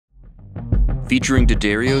Featuring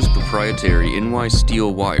D'Addario's proprietary NY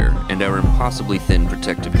steel wire and our impossibly thin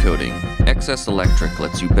protective coating, XS Electric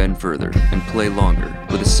lets you bend further and play longer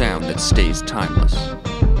with a sound that stays timeless.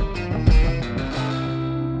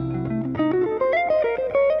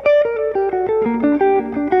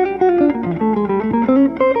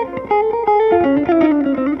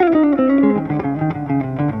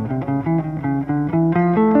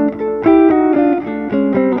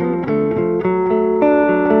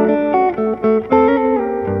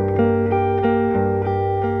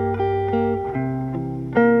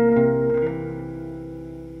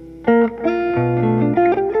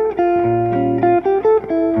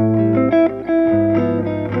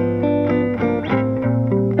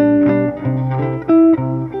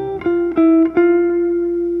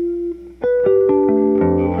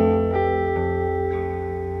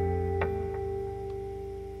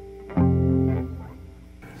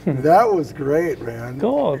 That was great, man.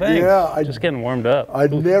 Cool, thanks. Yeah, just getting warmed up. I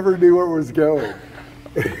never knew where it was going.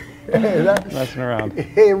 Messing around.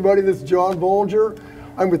 Hey everybody, this is John Bohlinger.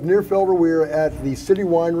 I'm with Nir Felder. We're at the City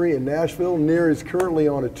Winery in Nashville. Nir is currently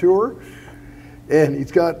on a tour, and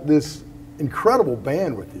he's got this incredible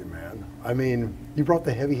band with you, man. I mean, you brought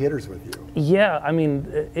the heavy hitters with you. Yeah, I mean,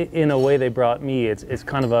 in a way they brought me. It's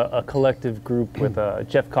kind of a collective group with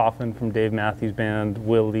Jeff Coffin from Dave Matthews Band,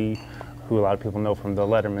 Willie, who a lot of people know from the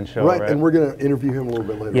Letterman show. Right, and we're going to interview him a little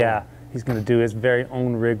bit later. Yeah, he's going to do his very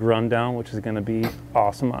own rig rundown, which is going to be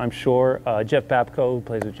awesome, I'm sure. Jeff Babko, who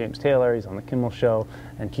plays with James Taylor, he's on the Kimmel Show,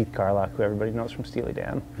 and Keith Carlock, who everybody knows from Steely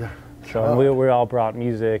Dan. Yeah. So we all brought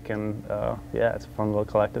music, and yeah, it's a fun little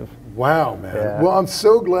collective. Wow, man. Yeah. Well, I'm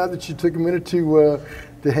so glad that you took a minute to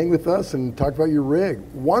hang with us and talk about your rig.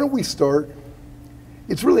 Why don't we start?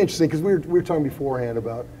 It's really interesting because we were talking beforehand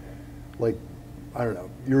about, like, I don't know,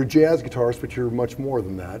 you're a jazz guitarist, but you're much more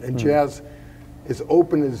than that. And jazz, as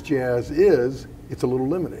open as jazz is, it's a little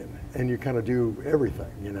limited. And you kind of do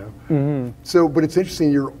everything, you know? So, but it's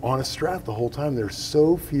interesting, you're on a Strat the whole time. There's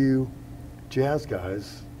so few jazz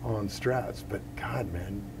guys on Strats, but God,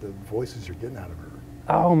 man, the voices you're getting out of her.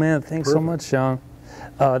 Oh man, thanks so much, Sean.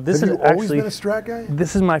 This Have you always been a Strat guy?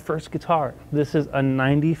 This is my first guitar. This is a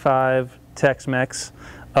 95 Tex-Mex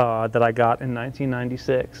that I got in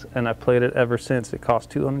 1996, and I've played it ever since. It cost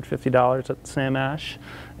 $250 at Sam Ash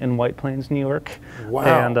in White Plains, New York. Wow.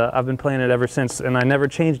 And I've been playing it ever since, and I never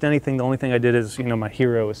changed anything. The only thing I did is, you know, my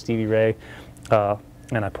hero is Stevie Ray,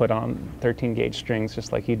 and I put on 13 gauge strings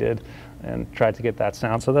just like he did and tried to get that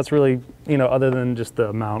sound. So that's really, you know, other than just the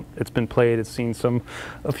amount it's been played, it's seen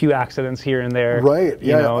a few accidents here and there. Right,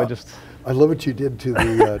 yeah. You know, I love what you did to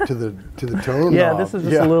the to the tone. Yeah, this is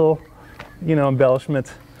just a little, you know,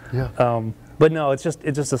 embellishment. Yeah. But no, it's just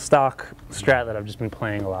a stock Strat that I've just been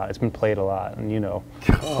playing a lot. It's been played a lot, and you know,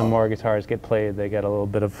 the more guitars get played, they get a little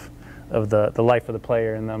bit of the life of the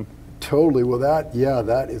player in them. Totally. Well,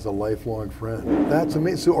 that is a lifelong friend. That's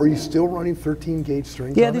amazing. So, are you still running 13 gauge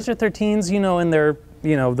strings? Yeah, these are 13s. You know, and they're,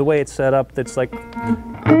 you know, the way it's set up, that's like.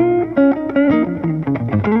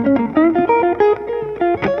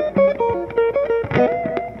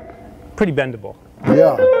 Pretty bendable.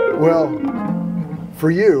 Yeah. Well. For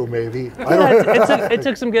you, maybe. It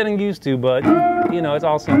took some getting used to, but you know, it's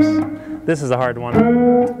all seems. This is a hard one.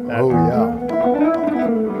 Oh yeah.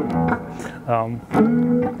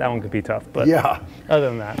 That one could be tough, but yeah. Other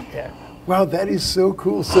than that, yeah. Wow, that is so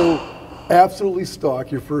cool. So, absolutely stock,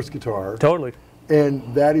 your first guitar. Totally. And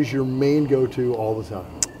that is your main go-to all the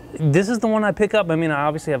time. This is the one I pick up. I mean, I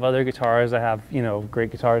obviously have other guitars. I have, you know, great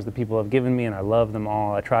guitars that people have given me, and I love them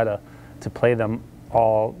all. I try to play them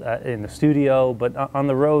all in the studio, but on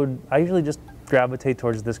the road, I usually just gravitate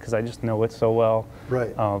towards this because I just know it so well.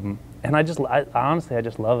 Right. And I honestly, I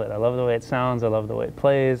just love it. I love the way it sounds. I love the way it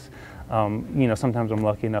plays. You know, sometimes I'm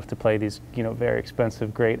lucky enough to play these, you know, very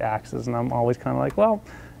expensive, great axes, and I'm always kind of like, well,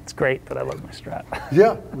 it's great, but I love my Strat.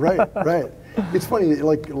 Yeah, right, right. It's funny,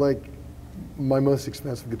 like my most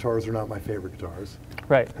expensive guitars are not my favorite guitars.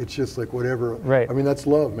 Right. It's just like whatever. Right. I mean, that's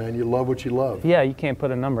love, man. You love what you love. Yeah, you can't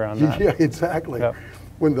put a number on that. Yeah, exactly. Yep.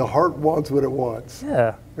 When the heart wants what it wants.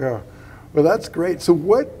 Yeah. Yeah. Well, that's great. So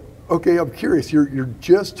what? Okay, I'm curious. You're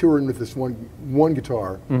just touring with this one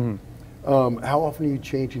guitar. How often are you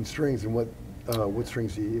changing strings, and what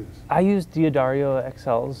strings do you use? I use D'Addario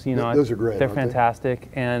XLs. You know, those are great. They're fantastic,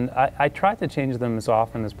 and I try to change them as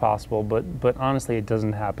often as possible. But honestly, it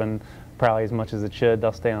doesn't happen probably as much as it should.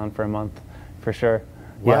 They'll stay on for a month, for sure.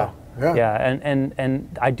 Wow. Yeah,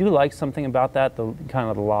 and I do like something about that, the kind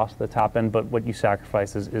of the loss of the top end, but what you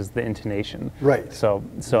sacrifice is the intonation. Right. So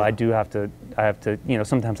yeah. I have to, you know,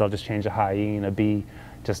 sometimes I'll just change a high E and a B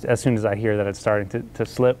just as soon as I hear that it's starting to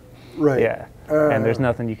slip. Right. Yeah. And there's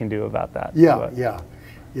nothing you can do about that. Yeah, but.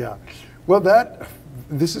 yeah. Well,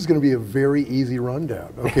 this is going to be a very easy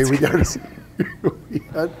rundown. Okay, we got.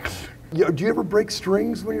 Do you ever break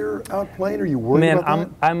strings when you're out playing? Are you worried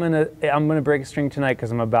about that? I'm gonna break a string tonight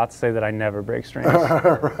because I'm about to say that I never break strings.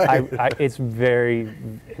 Right. It's very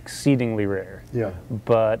exceedingly rare. Yeah.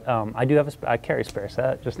 But I carry a spare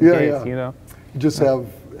set just in case, you know. Just have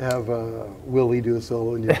Willie do a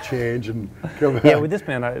solo and you change and come back. Yeah, with this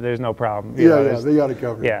band, there's no problem. They got it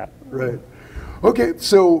covered. Yeah. Right. Okay,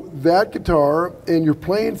 so that guitar, and you're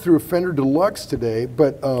playing through a Fender Deluxe today,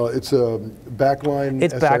 but it's a backline.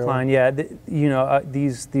 It's SIO? backline, yeah.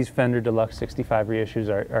 These Fender Deluxe 65 reissues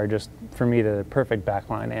are just, for me, the perfect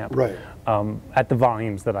backline amp. Right. At the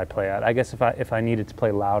volumes that I play at. I guess if I needed to play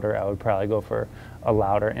louder, I would probably go for a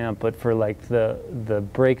louder amp. But for like the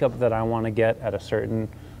breakup that I want to get at a certain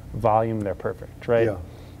volume, they're perfect, right?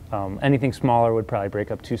 Yeah. Anything smaller would probably break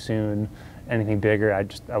up too soon. Anything bigger,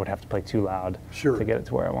 I would have to play too loud to get it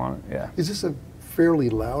to where I want it. Yeah. Is this a fairly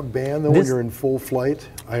loud band though when you're in full flight?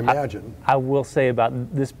 I imagine. I will say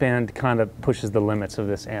about this band kind of pushes the limits of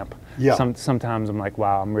this amp. Yeah. Sometimes I'm like,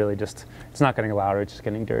 wow, I'm really just, it's not getting louder, it's just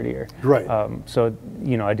getting dirtier. Right. So,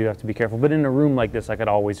 I do have to be careful. But in a room like this, I could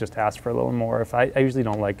always just ask for a little more. If I usually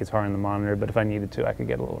don't like guitar in the monitor, but if I needed to, I could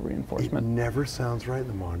get a little reinforcement. It never sounds right in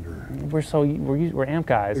the monitor. We're amp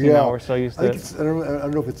guys, yeah. We're so used to it. I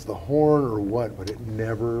don't know if it's the horn or what, but it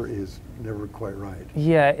never quite right.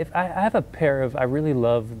 Yeah, I have a pair of, I really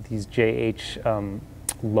love these JH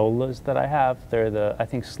Lolas that I have. They're I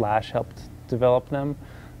think Slash helped develop them.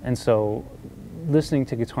 And so listening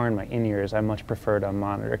to guitar in my in-ears, I much prefer it on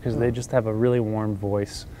monitor because they just have a really warm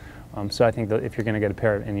voice. So I think that if you're going to get a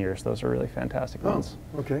pair of in-ears, those are really fantastic ones.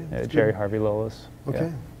 Okay. Jerry Harvey Lolas.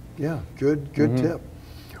 Okay. Yeah, good tip.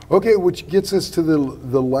 Okay, which gets us to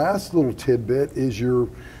the last little tidbit is your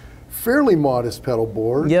fairly modest pedal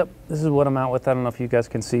board. Yep, this is what I'm out with. I don't know if you guys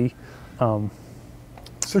can see.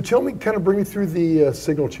 So tell me, kind of bring me through the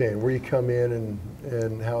signal chain, where you come in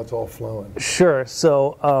and how it's all flowing. Sure.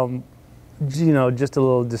 So, just a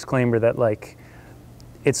little disclaimer that like,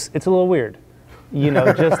 it's a little weird.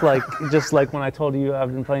 Just like when I told you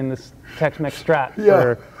I've been playing this Tex-Mex Strat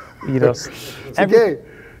for, it's okay.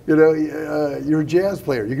 You're a jazz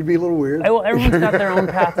player. You can be a little weird. Well, everyone's got their own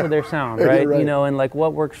path to their sound, right? Right. And like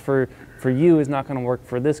what works for you is not going to work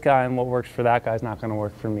for this guy, and what works for that guy is not going to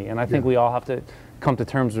work for me. And I think we all have to come to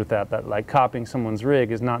terms with that like copying someone's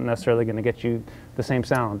rig is not necessarily going to get you the same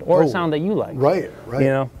sound or a sound that you like. Right.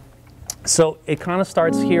 So it kind of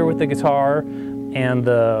starts here with the guitar and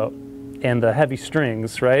the heavy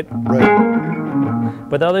strings, right? Right.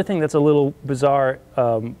 But the other thing that's a little bizarre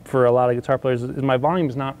for a lot of guitar players is my volume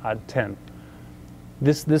is not odd 10.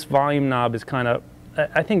 This volume knob is kind of,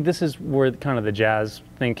 I think this is where kind of the jazz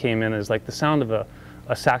thing came in, is like the sound of a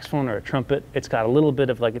saxophone or a trumpet. It's got a little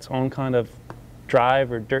bit of like its own kind of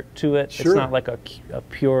drive or dirt to it. Sure. It's not like a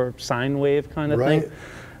pure sine wave kind of thing.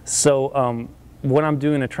 So what I'm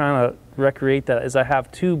doing to try to recreate that is I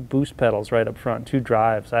have two boost pedals right up front, two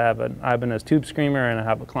drives. I have an Ibanez Tube Screamer and I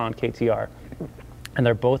have a Klon KTR. And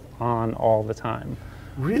they're both on all the time.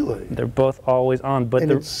 Really? They're both always on, but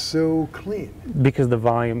it's so clean. Because the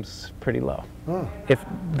volume's pretty low. Oh. If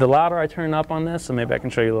the louder I turn up on this, so maybe I can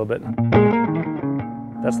show you a little bit.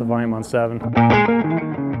 That's the volume on 7.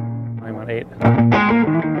 Volume on 8.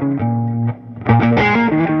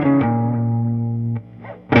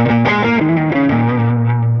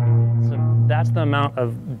 So that's the amount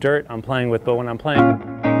of dirt I'm playing with, but when I'm playing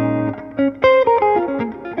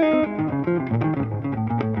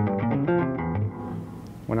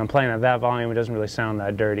at that volume, it doesn't really sound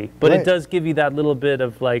that dirty. But it does give you that little bit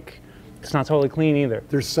of like, it's not totally clean either.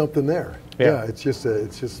 There's something there. Yeah, it's just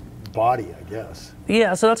body, I guess.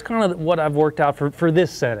 Yeah, so that's kind of what I've worked out for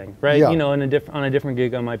this setting, right? Yeah. On a different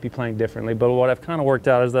gig, I might be playing differently. But what I've kind of worked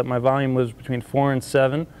out is that my volume was between 4 and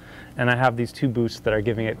 7, and I have these two boosts that are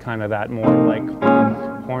giving it kind of that more like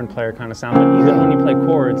horn player kind of sound. But even when you play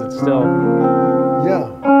chords, it's still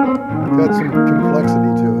got some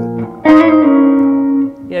complexity to it.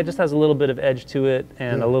 Yeah, it just has a little bit of edge to it,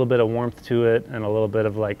 and a little bit of warmth to it, and a little bit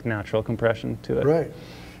of like natural compression to it. Right.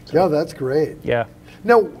 So, yeah, that's great. Yeah.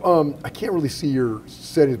 Now, I can't really see your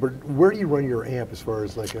settings, but where do you run your amp as far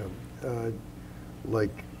as like a,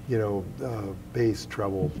 bass,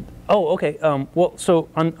 treble? Oh, okay. Well, so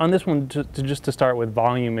on this one, just to start with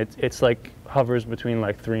volume, it's like hovers between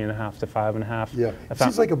like 3.5 to 5.5. Yeah. It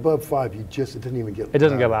seems like above 5, it doesn't even get. It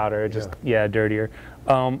doesn't get louder. It just dirtier.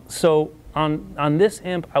 So on this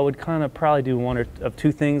amp, I would kind of probably do one of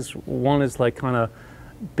two things. One is like kind of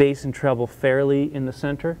bass and treble fairly in the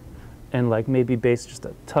center, and like maybe bass just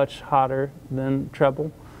a touch hotter than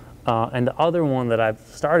treble. And the other one that I've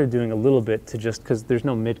started doing a little bit to just, because there's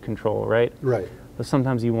no mid control, right? Right. But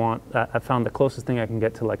sometimes you want, I found the closest thing I can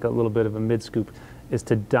get to like a little bit of a mid scoop is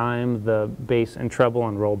to dime the bass and treble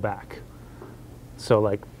and roll back. So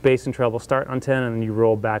like bass and treble start on 10 and then you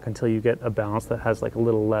roll back until you get a balance that has like a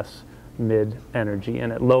little less mid energy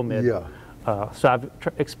in it, low mid. Yeah. So I've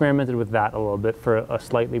experimented with that a little bit for a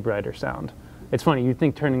slightly brighter sound. It's funny, you'd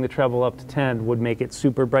think turning the treble up to 10 would make it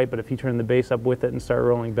super bright, but if you turn the bass up with it and start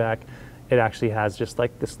rolling back, it actually has just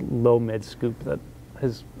like this low mid scoop that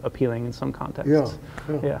is appealing in some contexts.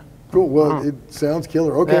 Yeah. Cool. Well, it sounds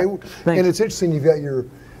killer. Okay. Yeah, and it's interesting. You've got your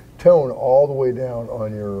tone all the way down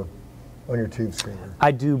on your tube screamer.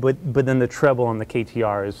 I do, but then the treble on the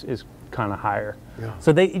KTR is kind of higher. Yeah.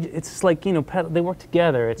 So it's like, you know, they work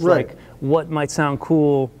together. It's right. like what might sound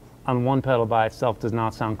cool on one pedal by itself does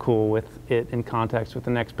not sound cool with it in context with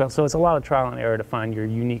the next pedal. So it's a lot of trial and error to find your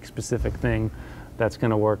unique specific thing that's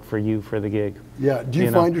going to work for you for the gig. Yeah. Do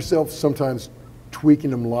you find yourself sometimes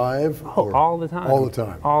tweaking them live? Oh, all the time. All the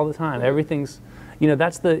time. All the time. Everything's, you know,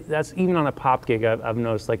 that's even on a pop gig I've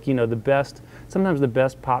noticed, like, you know, sometimes the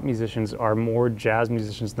best pop musicians are more jazz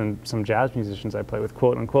musicians than some jazz musicians I play with,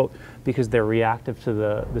 quote unquote, because they're reactive to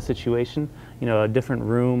the situation. You know, a different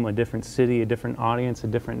room, a different city, a different audience, a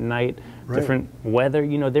different night, right. different weather,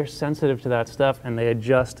 you know, they're sensitive to that stuff and they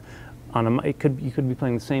adjust on you could be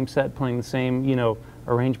playing the same set, playing the same, you know,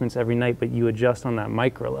 arrangements every night, but you adjust on that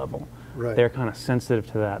micro level. Right. They're kind of sensitive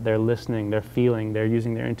to that. They're listening, they're feeling, they're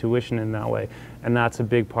using their intuition in that way. And that's a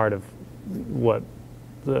big part of what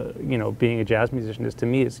being a jazz musician is to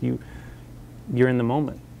me, is you're in the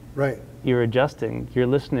moment. Right. You're adjusting, you're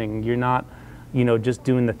listening, you're not, you know, just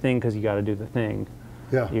doing the thing because you got to do the thing.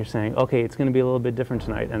 Yeah. You're saying, okay, it's going to be a little bit different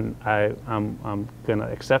tonight, and I'm going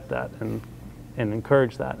to accept that and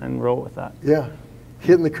encourage that and roll with that. Yeah.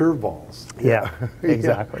 Hitting the curveballs. Yeah,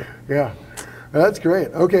 exactly. Yeah. That's great.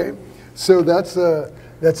 Okay. So that's a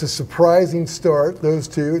surprising start, those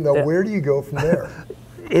two. Now, where do you go from there?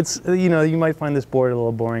 It's, you know, you might find this board a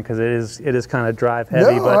little boring because it is kind of drive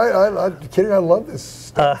heavy. No, I'm kidding. I love this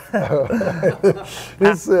stuff.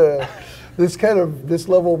 This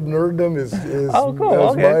level of nerddom is oh,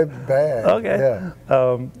 cool. my bag. Okay.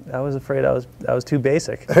 Yeah. I was afraid I was too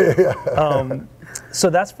basic. So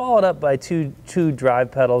that's followed up by two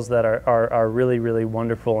drive pedals that are really, really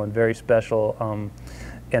wonderful and very special.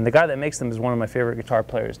 And the guy that makes them is one of my favorite guitar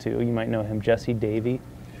players too. You might know him, Jesse Davey.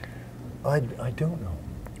 I don't know.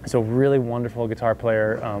 He's a really wonderful guitar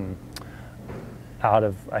player out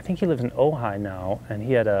of, I think he lives in Ojai now, and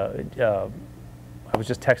he had I was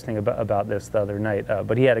just texting about this the other night,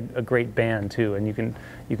 but he had a great band too, and you can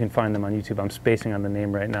find them on YouTube. I'm spacing on the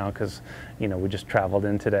name right now because, you know, we just traveled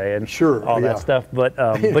in today and all that stuff. But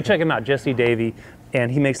check him out, Jesse Davey, and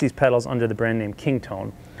he makes these pedals under the brand name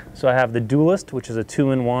Kingtone. So I have the Duelist, which is a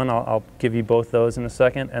 2-in-1. I'll give you both those in a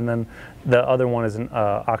second, and then the other one is an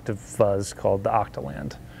octave fuzz called the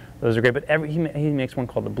Octaland. Those are great, but he makes one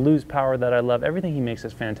called the Blues Power that I love. Everything he makes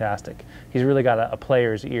is fantastic. He's really got a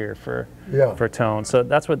player's ear for tone. So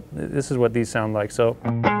this is what these sound like. So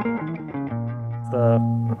the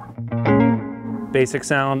basic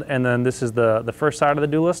sound, and then this is the first side of the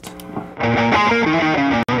Duelist.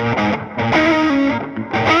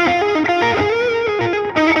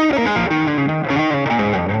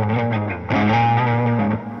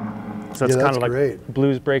 So it's kind of like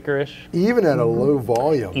blues breaker-ish. Even at a low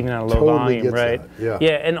volume. Even at a low volume, right? Yeah.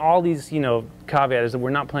 Yeah, and all these, you know, caveat is that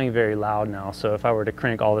we're not playing very loud now. So if I were to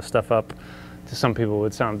crank all this stuff up, to some people it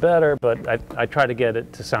would sound better, but I try to get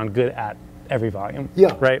it to sound good at every volume.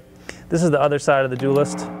 Yeah. Right? This is the other side of the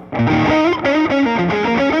Duelist.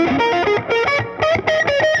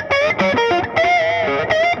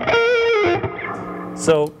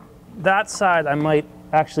 So that side I might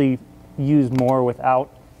actually use more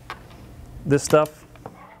without this stuff.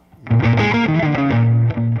 I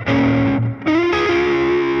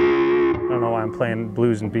don't know why I'm playing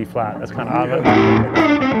blues in B flat. That's kind of odd.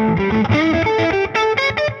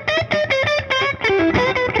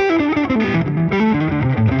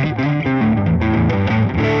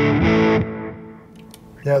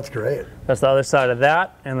 Yeah, that's great. That's the other side of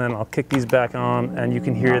that, and then I'll kick these back on, and you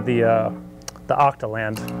can hear the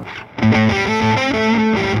Octaland.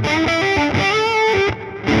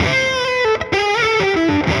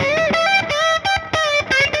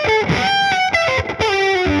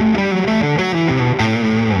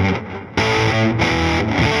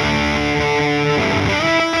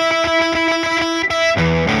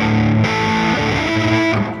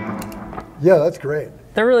 Yeah, that's great.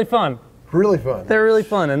 They're really fun. Really fun. They're really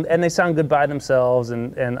fun, and they sound good by themselves,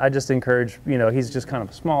 and I just encourage, you know, he's just kind of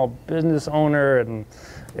a small business owner and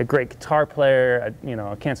a great guitar player.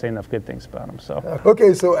 I can't say enough good things about him. So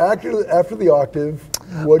okay, so after the octave,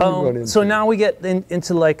 what do you run into? So now we get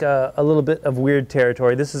into like a little bit of weird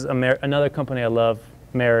territory. This is another company I love,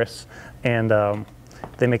 Maris, and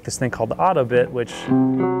they make this thing called the Auto Bit, which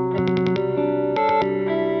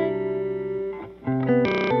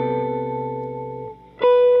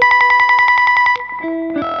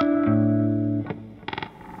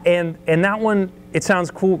and that one, it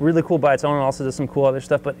sounds cool, really cool by its own, and also does some cool other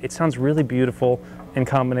stuff, but it sounds really beautiful in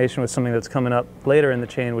combination with something that's coming up later in the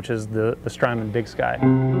chain, which is the Strymon Big Sky.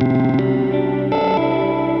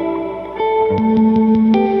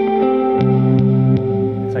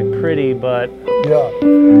 It's like pretty, but a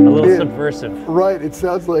little subversive. Right, it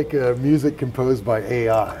sounds like music composed by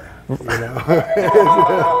AI, you know?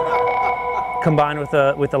 Combined with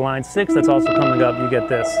the line 6 that's also coming up, you get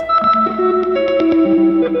this.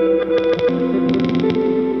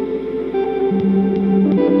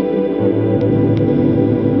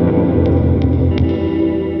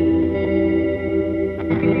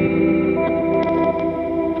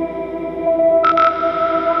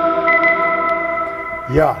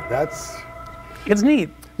 Yeah, it's neat.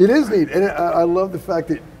 It is neat, and I love the fact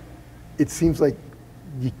that it seems like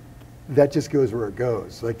that just goes where it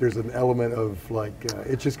goes. Like there's an element of like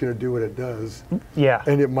it's just going to do what it does. Yeah.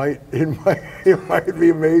 And it might be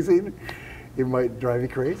amazing. It might drive you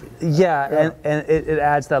crazy. Yeah. And it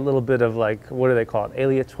adds that little bit of like, what do they call it?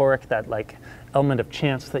 Aleatoric, that like element of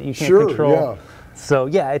chance that you can't control. Yeah. So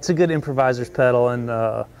yeah, it's a good improviser's pedal, and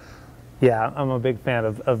yeah, I'm a big fan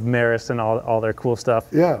of Maris and all their cool stuff.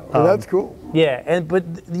 Yeah, well, that's cool. Yeah, but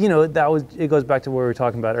you know, it goes back to what we were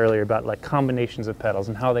talking about earlier about like combinations of pedals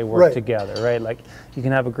and how they work together, right? Like you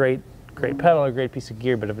can have a great pedal, a great piece of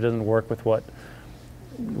gear, but if it doesn't work with what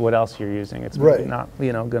else you're using, it's maybe not,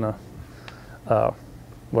 you know, gonna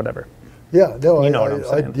whatever. Yeah, no, you know what I'm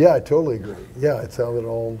saying. Yeah, I totally agree. Yeah, it's how it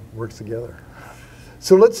all works together.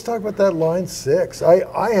 So let's talk about that line 6.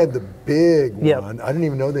 I had the big one. I didn't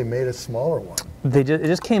even know they made a smaller one. It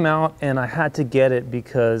just came out, and I had to get it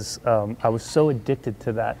because I was so addicted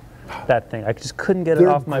to that thing. I just couldn't get it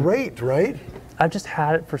off my. They're great, right? I've just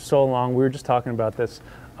had it for so long. We were just talking about this.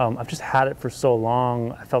 I've just had it for so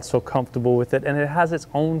long. I felt so comfortable with it, and it has its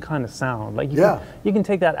own kind of sound. Like you can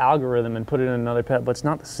take that algorithm and put it in another pedal, but it's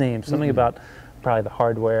not the same. Something about probably the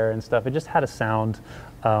hardware and stuff. It just had a sound.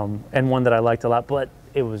 And one that I liked a lot, but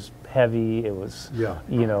it was heavy. It was,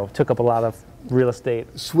 you know, took up a lot of real estate.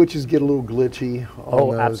 Switches get a little glitchy.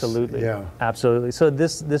 Oh, absolutely. Yeah, absolutely. So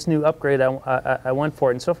this new upgrade, I went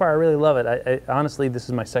for it, and so far I really love it. I honestly, this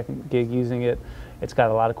is my second gig using it. It's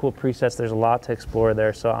got a lot of cool presets. There's a lot to explore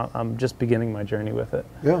there, so I'm just beginning my journey with it.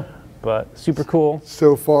 Yeah. But super cool.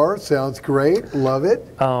 So far, sounds great. Love it.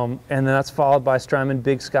 And then that's followed by Strymon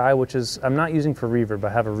Big Sky, which is, I'm not using for reverb. I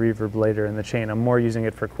have a reverb later in the chain. I'm more using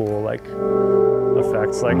it for cool, like,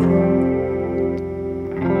 effects, like.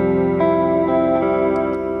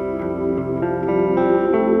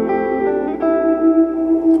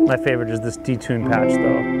 My favorite is this detune patch,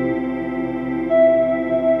 though.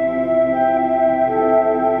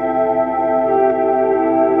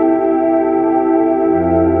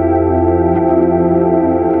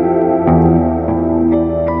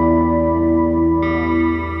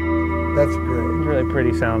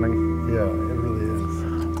 Pretty sounding. Yeah, it really is.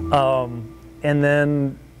 And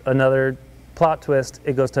then another plot twist,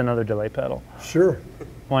 it goes to another delay pedal. Sure.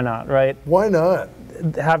 Why not, right? Why not?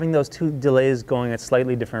 Having those two delays going at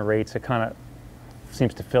slightly different rates, it kind of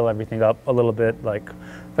seems to fill everything up a little bit. Like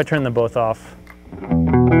if I turn them both off,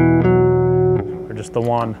 or just the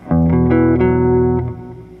one,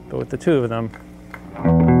 but with the two of them,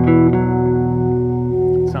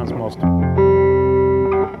 it sounds most.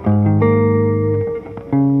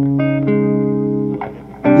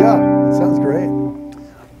 Yeah, it sounds great.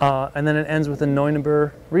 And then it ends with a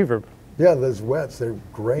Neunenber reverb. Yeah, those wets, they're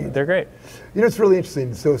great. They're great. You know, it's really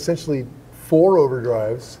interesting. So essentially 4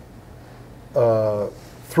 overdrives,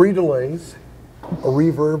 3 delays, a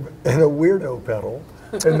reverb, and a weirdo pedal.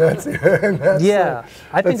 And that's yeah,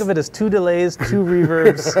 I think of it as 2 delays, 2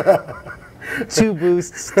 reverbs, 2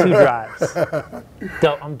 boosts, 2 drives.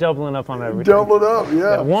 I'm doubling up on everything. Doubling up,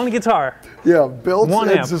 yeah. 1 guitar. Yeah, belts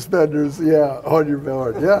and amp. suspenders, yeah, on your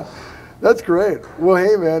board, yeah. That's great. Well,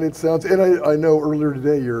 hey man, it sounds, and I know earlier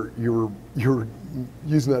today you were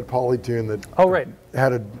using that polytune that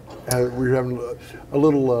we were having a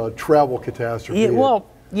little travel catastrophe. Yeah, well,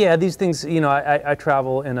 yeah, these things, you know, I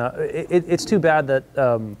travel in it's too bad that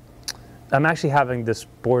I'm actually having this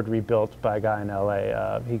board rebuilt by a guy in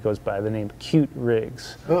LA. He goes by the name Cute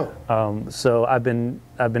Riggs. Oh. So I've been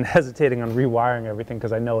hesitating on rewiring everything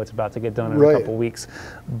because I know it's about to get done in Right. a couple weeks.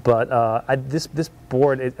 But this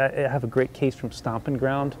board, I have a great case from Stompin'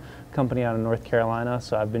 Ground company out of North Carolina.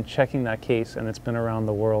 So I've been checking that case, and it's been around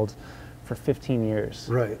the world for 15 years.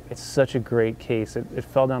 Right. It's such a great case. It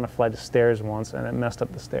fell down a flight of stairs once, and it messed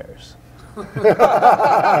up the stairs.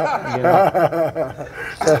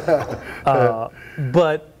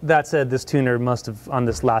 But that said, this tuner must have, on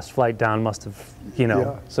this last flight down, must have,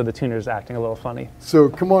 Yeah. so the tuner's acting a little funny. So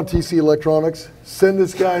come on, TC Electronics, send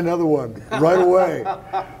this guy another one right away.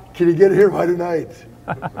 Can you get it here by tonight?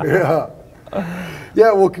 Yeah.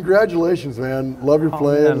 Yeah, well, congratulations, man. Love your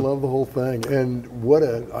playing, man. love the whole thing. And we're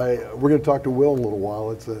going to talk to Will in a little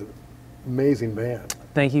while. It's an amazing band.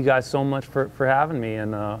 Thank you guys so much for having me,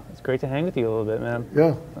 and it's great to hang with you a little bit, man.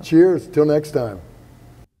 Yeah, cheers. Till next time.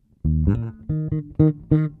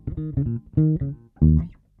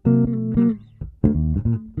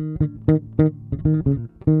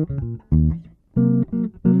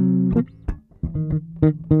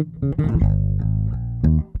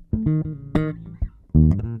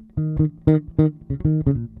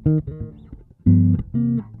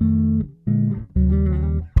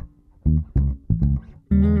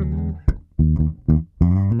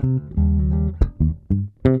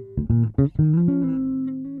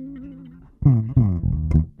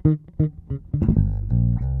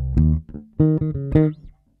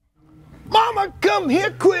 Mama, come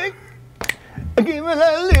here quick. Give me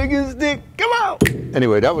that lick stick. Come on.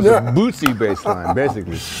 Anyway, that was a Bootsy bass line,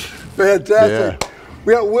 basically. Fantastic. Yeah.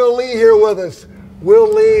 We got Will Lee here with us.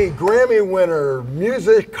 Will Lee, Grammy winner,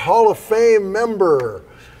 Music Hall of Fame member.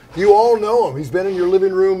 You all know him. He's been in your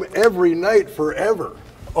living room every night forever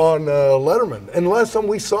on Letterman. And last time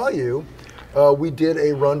we saw you, we did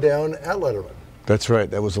a rundown at Letterman. That's right.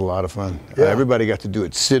 That was a lot of fun. Yeah. Everybody got to do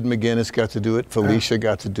it. Sid McGuinness got to do it. Felicia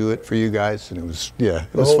got to do it for you guys, and it was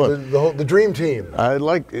it was fun. The dream team. I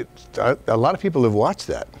like it. A lot of people have watched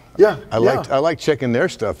that. Yeah. I like checking their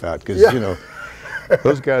stuff out because you know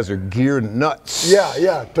those guys are gear nuts.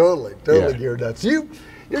 Yeah, totally Yeah. gear nuts.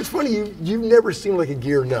 It's funny. You've never seemed like a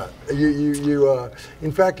gear nut.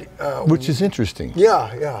 In fact. Which is interesting.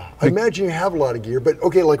 Yeah. I imagine you have a lot of gear, but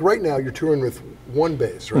okay, like right now you're touring with one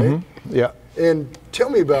bass, right? Mm-hmm. Yeah. And tell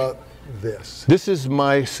me about this. This is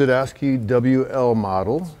my Sadowski WL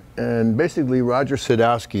model, and basically Roger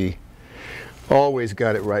Sadowski always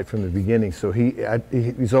got it right from the beginning. So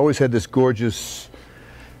he's always had this gorgeous,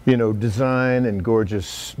 design and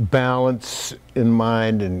gorgeous balance in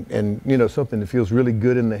mind, and something that feels really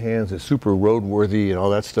good in the hands. It's super roadworthy and all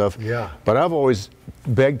that stuff. Yeah. But I've always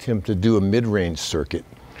begged him to do a mid-range circuit.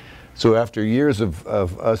 So after years of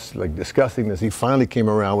us like discussing this, he finally came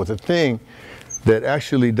around with a thing that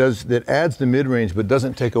actually that adds the mid-range but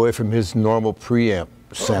doesn't take away from his normal preamp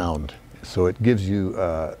sound. So it gives you,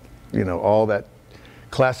 all that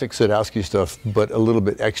classic Sadowski stuff, but a little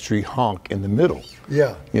bit extra honk in the middle.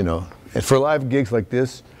 Yeah. And for live gigs like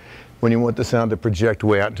this, when you want the sound to project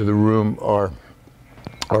way out into the room, or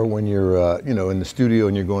when you're, in the studio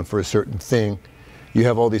and you're going for a certain thing, you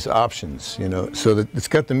have all these options, so that it's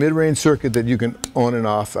got the mid-range circuit that you can on and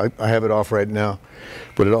off. I have it off right now,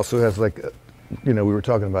 but it also has like, we were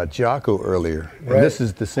talking about Jocko earlier, Right. and this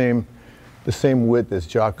is the same width as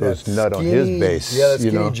Jocko's nut on his bass. Yeah, that's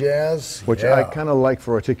skinny jazz. Which I kind of like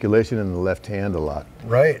for articulation in the left hand a lot.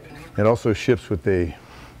 Right. It also ships with a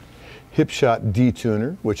hip shot D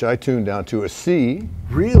tuner, which I tuned down to a C.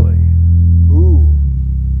 Really? Ooh.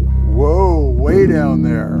 Whoa, way down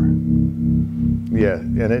there. Yeah,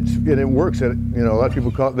 and it works. A lot of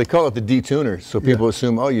people call it the D tuner, so people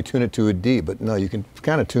assume, oh, you tune it to a D, but no, you can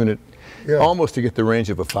kind of tune it almost to get the range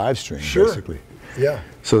of a 5-string, basically. Yeah.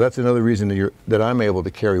 So that's another reason that I'm able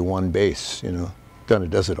to carry one bass. Then it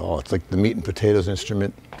does it all. It's like the meat and potatoes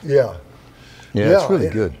instrument. Yeah. Yeah, it's really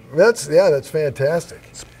good. That's fantastic.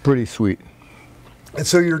 It's pretty sweet. And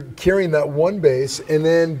so you're carrying that one bass and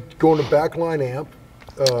then going to backline amp.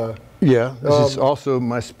 Yeah, this is also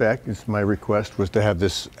my spec. My request was to have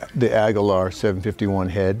the Aguilar 751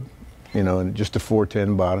 head, and just a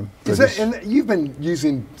 410 bottom. And you've been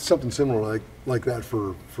using something similar like that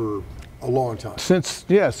for a long time. Since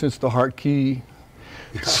the Heart Key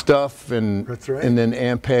stuff, and That's right. and then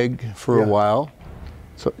Ampeg for a while.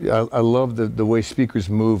 So I love the way speakers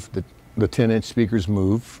move, the 10-inch speakers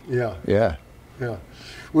move. Yeah. Yeah. Yeah.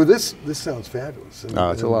 Well, this sounds fabulous. It's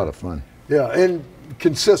a lot of fun. Yeah, and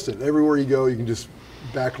consistent. Everywhere you go, you can just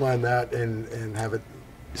backline that and have it.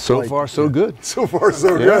 So far, so good. So far,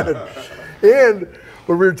 so good. And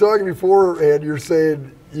when we were talking before, and you're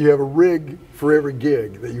saying you have a rig for every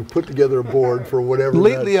gig that you put together a board for whatever.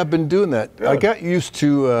 Lately, I've been doing that. Yeah. I got used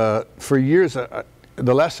to, for years,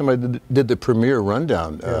 the last time I did the premiere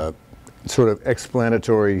rundown, sort of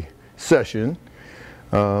explanatory session,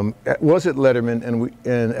 was at Letterman,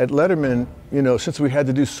 and at Letterman, you know, since we had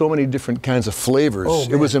to do so many different kinds of flavors,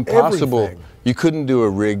 it was impossible. Everything. You couldn't do a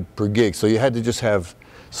rig per gig, so you had to just have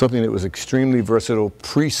something that was extremely versatile,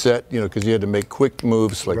 preset, you know, because you had to make quick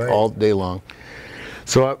moves like all day long.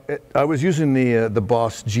 So I was using the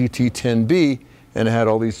Boss GT10B, and it had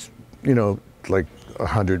all these, you know, like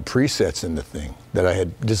 100 presets in the thing that I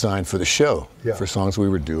had designed for the show, for songs we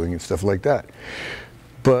were doing and stuff like that.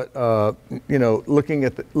 But you know, looking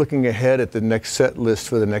ahead at the next set list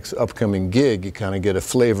for the next upcoming gig, you kind of get a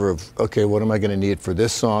flavor of, okay, what am I going to need for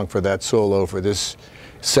this song, for that solo, for this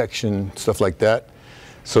section, stuff like that.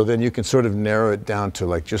 So then you can sort of narrow it down to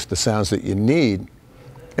like just the sounds that you need.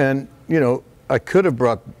 And you know, I could have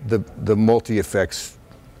brought the multi-effects,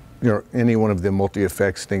 you know, any one of the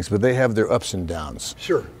multi-effects things, but they have their ups and downs.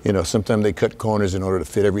 Sure. You know, sometimes they cut corners in order to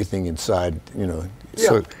fit everything inside, you know.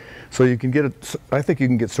 Yeah. So you can get, I think you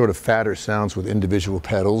can get sort of fatter sounds with individual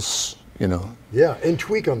pedals, you know. Yeah, and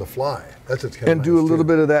tweak on the fly. That's what's kind of And do a little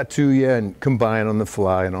bit of that too, and combine on the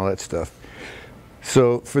fly and all that stuff.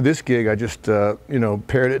 So for this gig, I just, you know,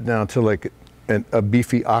 pared it down to like a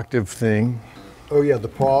beefy octave thing. Oh yeah, the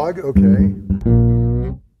Pog, okay.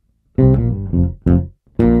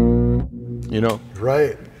 You know?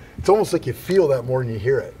 Right. It's almost like you feel that more than you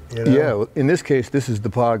hear it. You know? Yeah, well, in this case, this is the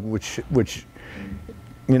Pog, which,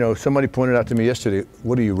 you know, somebody pointed out to me yesterday,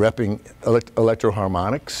 what are you repping,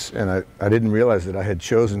 electro-harmonics? And I didn't realize that I had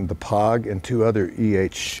chosen the Pog and 2 other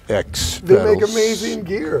EHX They pedals. make amazing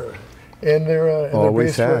gear. And they're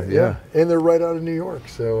always have, yeah. And they're right out of New York,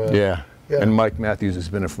 so. Yeah, and Mike Matthews has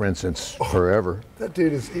been a friend since forever. That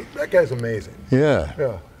dude that guy's amazing. Yeah.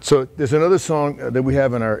 Yeah. So there's another song that we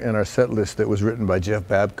have in our set list that was written by Jeff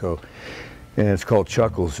Babko, and it's called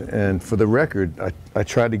Chuckles. And for the record, I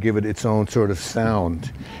tried to give it its own sort of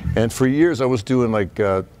sound. And for years I was doing like,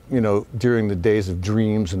 you know, during the days of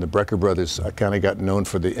Dreams and the Brecker Brothers, I kind of got known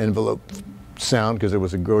for the envelope sound because there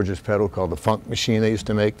was a gorgeous pedal called the Funk Machine they used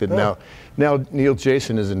to make that now Neil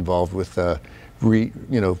Jason is involved with you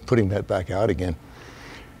know, putting that back out again.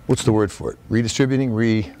 What's the word for it? Redistributing?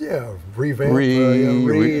 Revamp.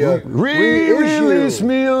 Release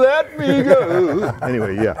me, let me go.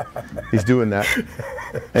 Anyway, yeah, he's doing that.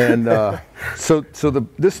 And so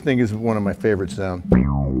this thing is one of my favorite sounds.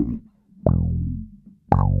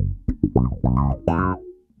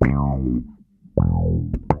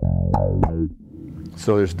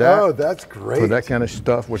 So there's that. Oh, that's great. For that kind of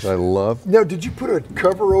stuff, which I love. Now, did you put a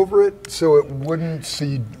cover over it so it wouldn't,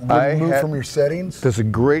 move from your settings? There's a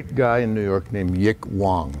great guy in New York named Yik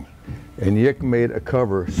Wong. And Yik made a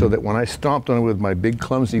cover so that when I stomped on it with my big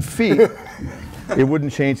clumsy feet, it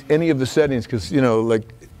wouldn't change any of the settings because, you know,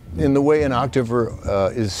 like in the way an octaver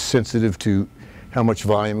is sensitive to how much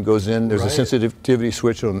volume goes in, there's a sensitivity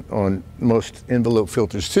switch on most envelope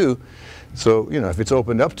filters too. So, you know, if it's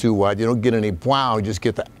opened up too wide, you don't get any wow, you just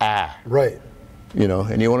get the ah. Right. You know,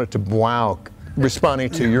 and you want it to wow, responding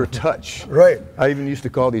to your touch. Right. I even used to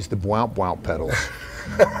call these the bwomp bwomp pedals.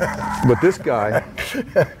 But this guy,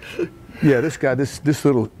 this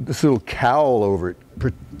little cowl over it,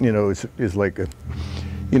 you know, is like a,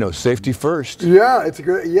 you know, safety first. Yeah, it's a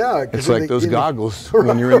great, It's like those goggles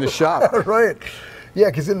when you're in the shop. Right. Yeah,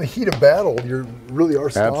 because in the heat of battle, you really are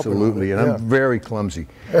stomping. Absolutely, and I'm very clumsy.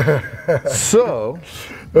 So,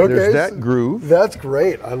 there's that groove. That's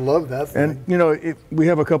great. I love that thing. And, you know, we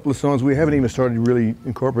have a couple of songs. We haven't even started really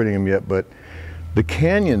incorporating them yet, but the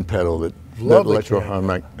Canyon pedal that Electro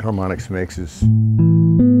Harmonics makes is...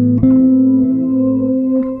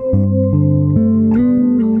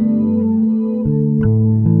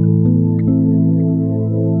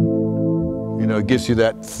 It gives you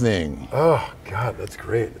that thing. Oh God, that's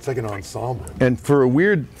great. It's like an ensemble. And for a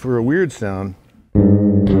weird sound.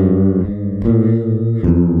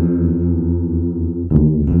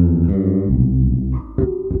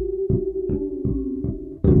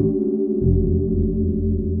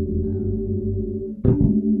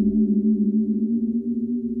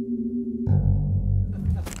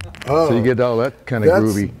 So you get all that kind of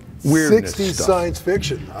groovy weirdness 60s stuff. science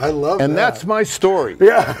fiction. I love that. And that's my story.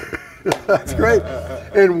 Yeah. That's great.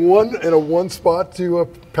 And a one spot to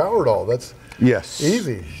power it all. That's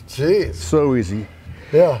easy. Jeez. So easy.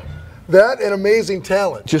 Yeah. That and amazing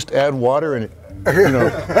talent. Just add water and you know,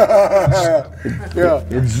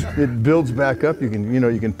 it builds back up. You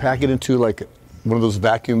can pack it into like one of those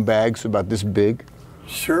vacuum bags about this big.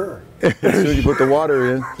 Sure. As soon as you put the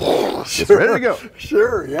water in, it's ready to go.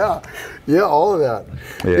 Sure, yeah. Yeah, all of that.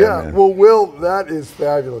 Yeah, man. Well, Will, that is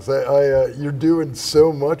fabulous. You're doing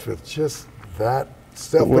so much with just that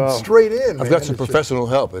stuff, but straight in, man. I've got some professional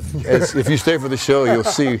help. If you stay for the show, you'll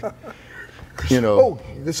see, you know. Oh,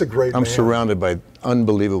 this is a great I'm band. surrounded by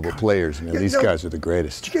unbelievable players, man. These guys are the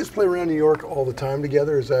greatest. Do you guys play around New York all the time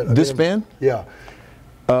together? Is that this band? Yeah.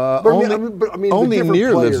 Only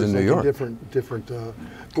Nir lives in New York.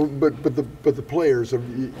 But the players,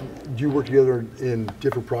 do you work together in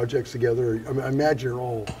different projects together? I mean, I imagine you're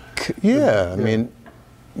all. Yeah, I mean,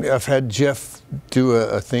 I've had Jeff do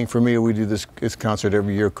a thing for me. We do this concert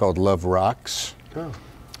every year called Love Rocks. Oh.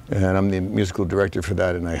 And I'm the musical director for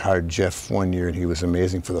that, and I hired Jeff one year, and he was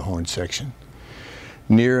amazing for the horn section.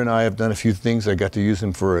 Nir and I have done a few things. I got to use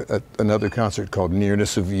him for another concert called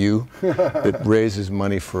Nearness of You that raises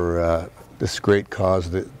money for this great cause,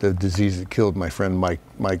 the disease that killed my friend Mike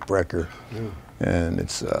Brecker. And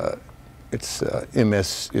it's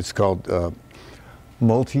MS, it's called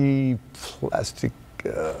multiplastic,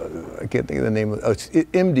 I can't think of the name of it. Oh, it's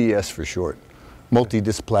MDS for short,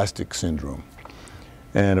 multidysplastic syndrome.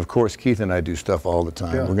 And of course, Keith and I do stuff all the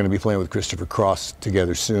time. We're going to be playing with Christopher Cross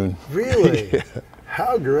together soon. Really? Yeah.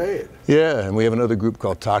 How great. Yeah, and we have another group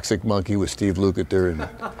called Toxic Monkey with Steve Lukather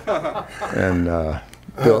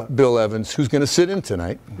and Bill Evans, who's going to sit in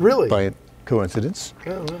tonight. Really? By coincidence.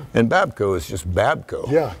 Oh, wow. And Babko is just Babko.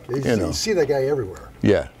 Yeah, you see that guy everywhere.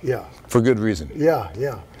 Yeah. Yeah. For good reason. Yeah,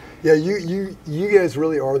 yeah. Yeah, you guys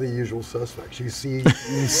really are the usual suspects. You see.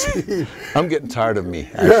 I'm getting tired of me,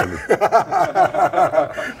 actually.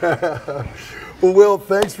 Well, Will,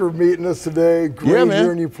 thanks for meeting us today. Great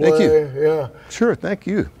hearing you play. Thank you. Yeah. Sure, thank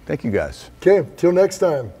you. Thank you, guys. Okay, till next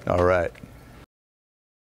time. All right.